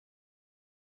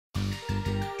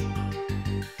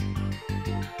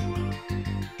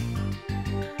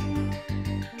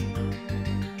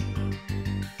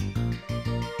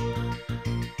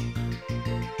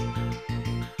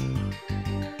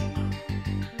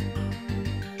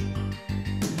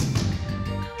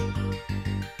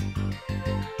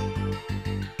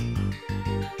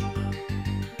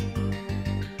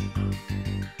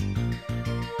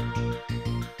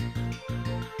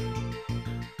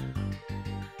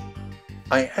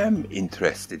I am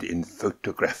interested in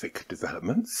photographic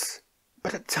developments,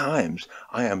 but at times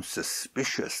I am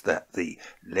suspicious that the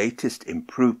latest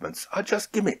improvements are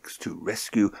just gimmicks to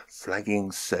rescue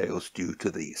flagging sales due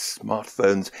to the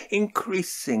smartphone's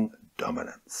increasing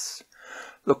dominance.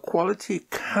 The quality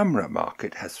camera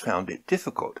market has found it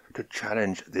difficult to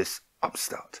challenge this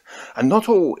upstart, and not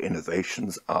all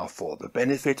innovations are for the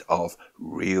benefit of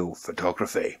real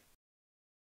photography.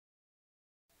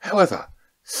 However,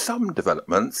 some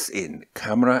developments in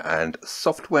camera and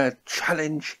software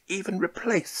challenge, even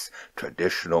replace,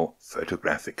 traditional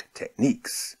photographic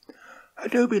techniques.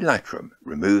 Adobe Lightroom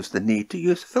removes the need to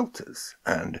use filters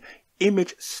and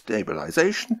image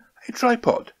stabilization a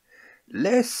tripod.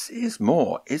 Less is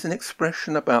more is an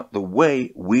expression about the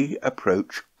way we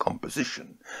approach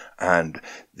composition, and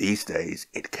these days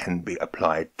it can be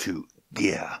applied to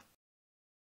gear.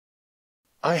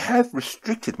 I have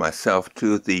restricted myself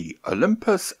to the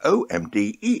Olympus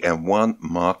OMD EM1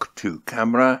 Mark II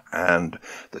camera and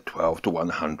the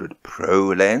 12-100 Pro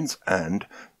lens and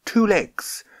two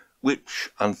legs,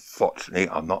 which unfortunately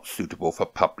are not suitable for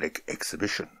public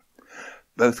exhibition.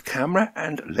 Both camera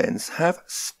and lens have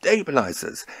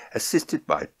stabilizers assisted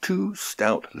by two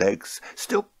stout legs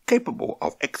still capable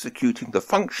of executing the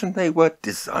function they were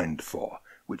designed for,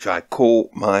 which I call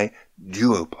my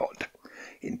duopod.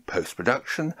 In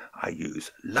post-production, I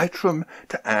use Lightroom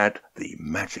to add the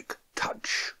magic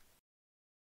touch.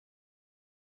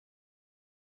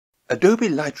 Adobe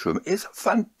Lightroom is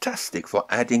fantastic for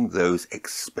adding those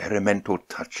experimental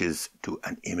touches to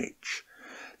an image.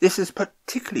 This is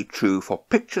particularly true for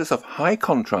pictures of high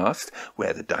contrast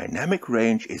where the dynamic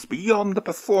range is beyond the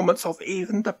performance of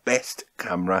even the best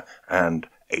camera and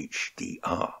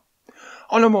HDR.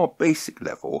 On a more basic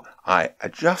level, I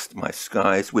adjust my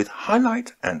skies with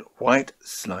highlight and white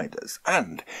sliders,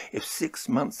 and if 6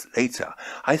 months later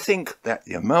I think that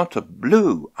the amount of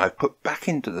blue I've put back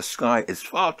into the sky is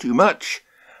far too much,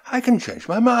 I can change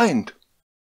my mind.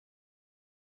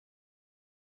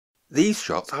 These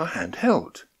shots are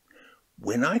handheld.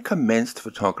 When I commenced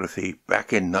photography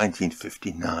back in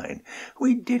 1959,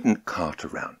 we didn't cart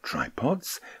around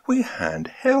tripods, we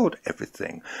handheld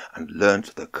everything and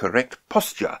learnt the correct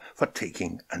posture for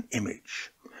taking an image.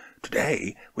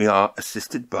 Today we are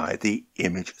assisted by the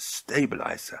image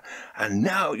stabilizer, and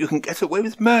now you can get away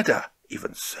with murder.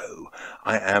 Even so,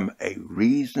 I am a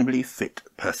reasonably fit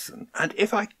person, and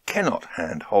if I cannot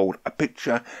handhold a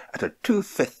picture at a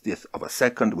 2/50th of a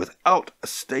second without a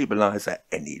stabilizer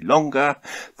any longer,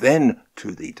 then,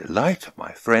 to the delight of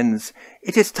my friends,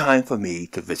 it is time for me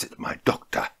to visit my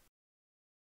doctor.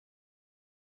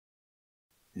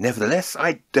 Nevertheless,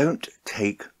 I don't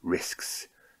take risks,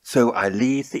 so I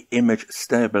leave the image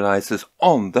stabilizers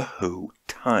on the whole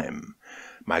time.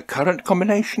 My current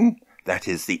combination, that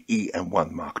is the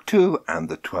EM1 Mark II and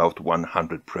the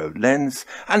 12-100 Pro lens,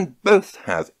 and both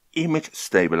have image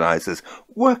stabilizers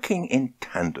working in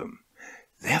tandem.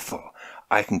 Therefore,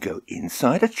 I can go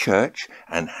inside a church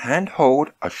and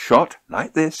handhold a shot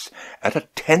like this at a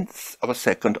 1/10th of a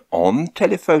second on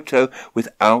telephoto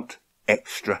without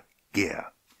extra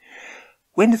gear.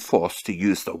 When forced to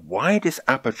use the widest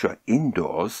aperture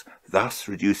indoors, thus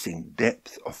reducing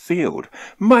depth of field,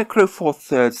 Micro Four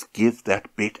Thirds give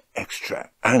that bit extra.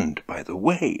 And, by the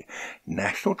way,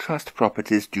 National Trust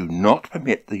properties do not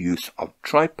permit the use of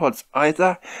tripods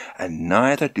either, and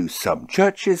neither do some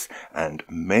churches and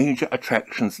major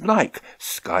attractions like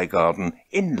Sky Garden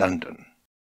in London.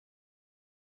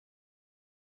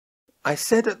 I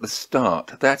said at the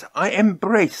start that I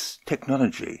embrace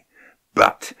technology,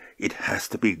 but it has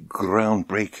to be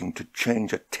groundbreaking to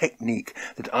change a technique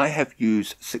that I have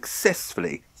used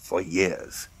successfully for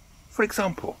years. For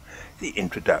example, the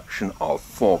introduction of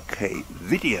 4K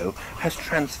video has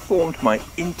transformed my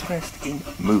interest in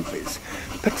movies,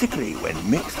 particularly when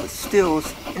mixed with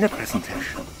stills in a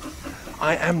presentation.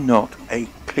 I am not a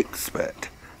clickspert,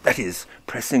 that is,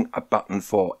 pressing a button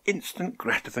for instant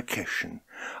gratification.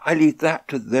 I leave that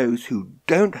to those who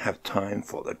don't have time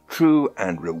for the true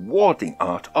and rewarding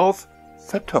art of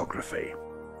photography.